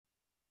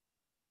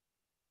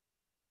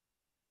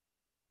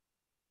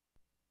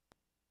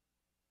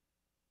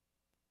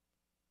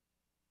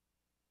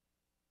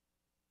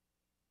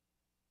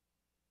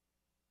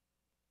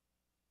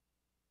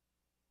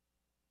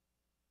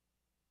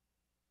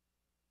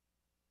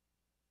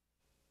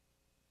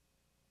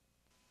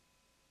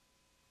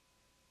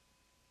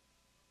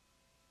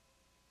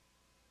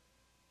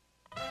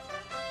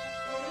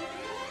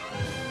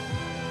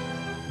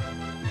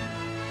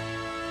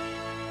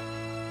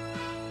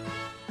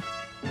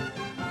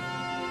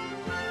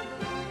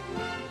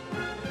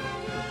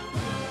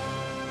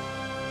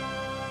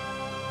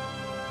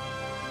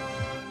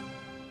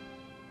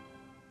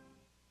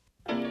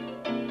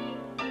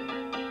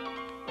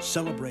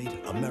celebrate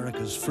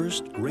America's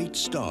first great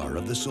star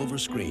of the silver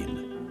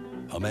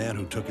screen. A man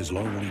who took his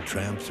lonely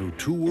tramp through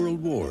 2 world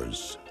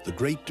wars, the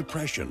Great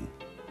Depression,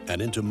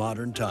 and into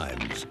modern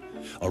times.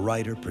 A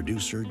writer,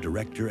 producer,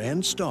 director,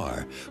 and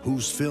star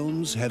whose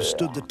films have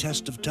stood the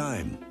test of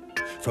time.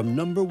 From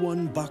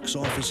 #1 box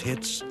office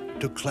hits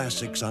to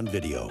classics on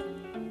video.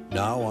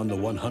 Now, on the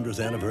 100th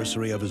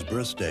anniversary of his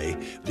birthday,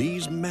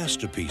 these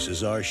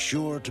masterpieces are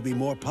sure to be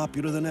more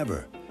popular than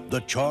ever.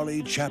 The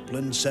Charlie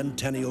Chaplin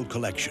Centennial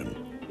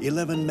Collection.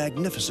 11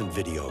 magnificent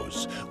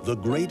videos, the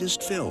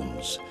greatest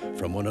films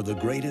from one of the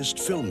greatest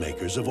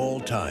filmmakers of all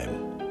time.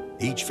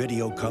 Each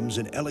video comes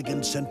in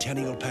elegant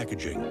centennial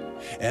packaging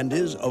and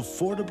is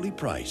affordably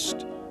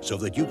priced so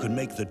that you can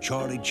make the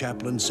Charlie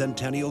Chaplin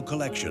Centennial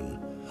Collection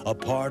a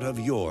part of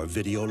your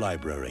video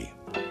library.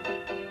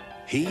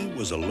 He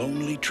was a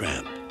lonely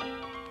tramp.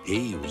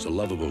 He was a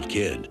lovable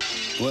kid.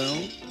 Well,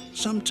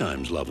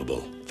 sometimes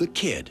lovable. The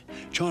Kid,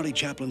 Charlie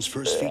Chaplin's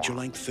first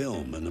feature-length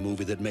film and the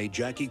movie that made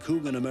Jackie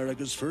Coogan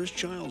America's first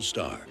child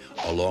star,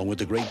 along with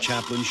the great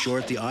Chaplin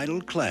short, The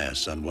Idle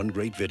Class, on one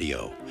great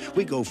video.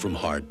 We go from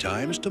hard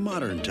times to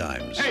modern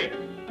times. Hey!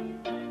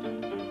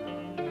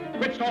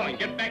 Quit stalling,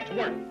 get back to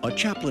work. A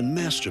Chaplin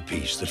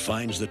masterpiece that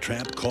finds the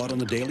tramp caught on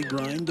the daily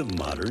grind of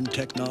modern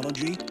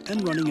technology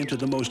and running into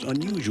the most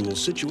unusual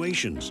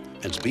situations.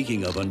 And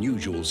speaking of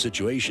unusual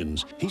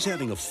situations, he's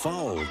having a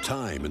foul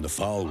time in the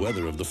foul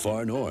weather of the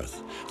far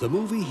north. The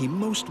movie he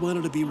most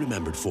wanted to be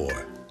remembered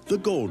for. The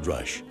Gold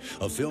Rush,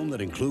 a film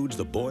that includes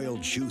the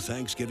boiled shoe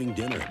Thanksgiving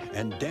dinner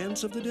and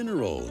Dance of the Dinner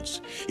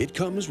Rolls. It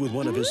comes with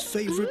one of his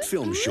favorite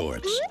film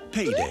shorts,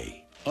 Payday.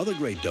 Other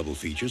great double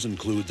features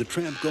include the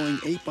tramp going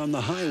ape on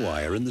the high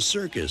wire in the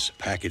circus,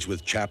 packaged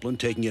with Chaplin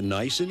taking it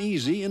nice and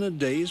easy in a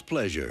day's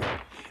pleasure.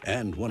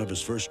 And one of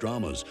his first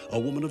dramas, A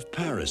Woman of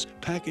Paris,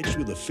 packaged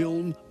with a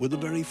film with a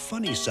very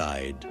funny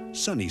side,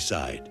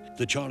 Sunnyside.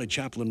 The Charlie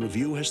Chaplin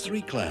Review has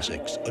 3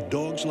 classics, A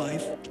Dog's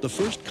Life, the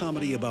first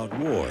comedy about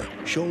war,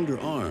 Shoulder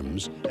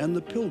Arms, and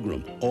The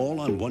Pilgrim,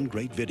 all on one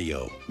great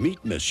video.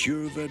 Meet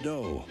Monsieur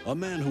Verdot, a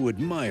man who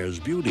admires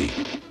beauty,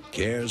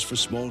 cares for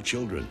small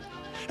children,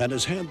 and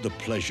has had the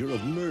pleasure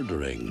of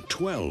murdering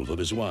 12 of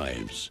his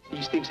wives.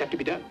 These things have to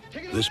be done.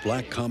 This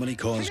black comedy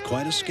caused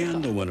quite a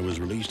scandal when it was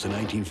released in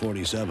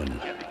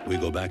 1947. We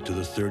go back to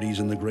the 30s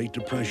and the Great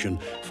Depression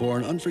for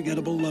an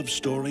unforgettable love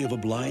story of a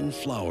blind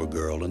flower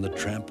girl and the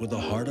tramp with a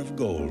heart of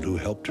gold who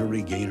helped her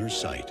regain her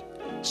sight.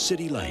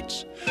 City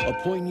Lights, a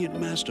poignant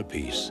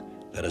masterpiece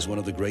that is one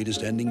of the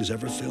greatest endings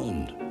ever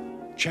filmed.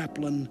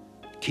 Chaplin,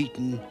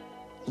 Keaton,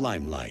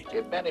 Limelight.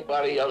 If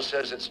anybody else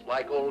says it's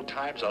like old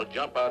times, I'll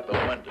jump out the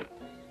window.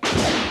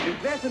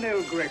 Is that an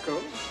El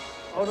Greco?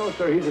 Oh, no,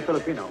 sir, he's a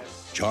Filipino.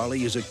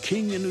 Charlie is a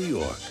king in New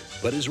York,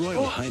 but His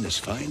Royal Highness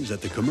finds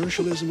that the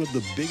commercialism of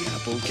the Big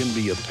Apple can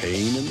be a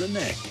pain in the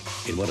neck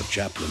in one of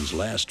Chaplin's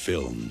last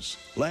films.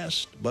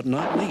 Last but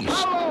not least.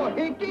 Hello,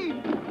 Hickey!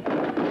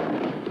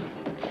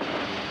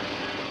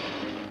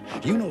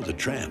 You know the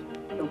tramp.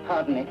 Oh,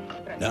 pardon me.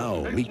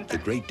 Now meet the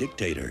great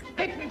dictator.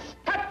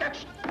 Stop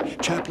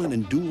that! Chaplin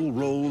in dual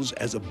roles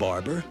as a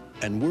barber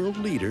and world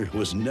leader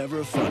was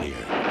never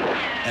funnier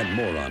and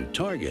more on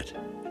target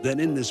than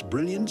in this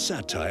brilliant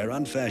satire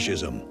on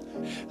fascism.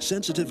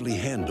 Sensitively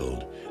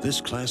handled,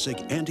 this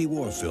classic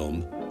anti-war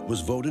film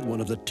was voted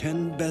one of the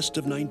 10 best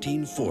of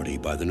 1940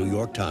 by the New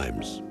York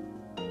Times.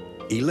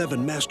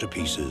 11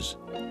 masterpieces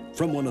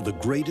from one of the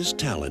greatest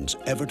talents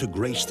ever to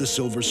grace the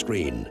silver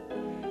screen.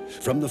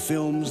 From the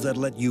films that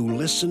let you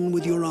listen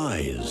with your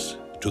eyes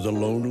to the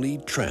lonely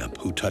tramp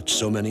who touched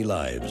so many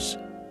lives.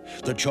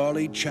 The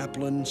Charlie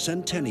Chaplin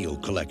Centennial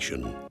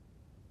Collection.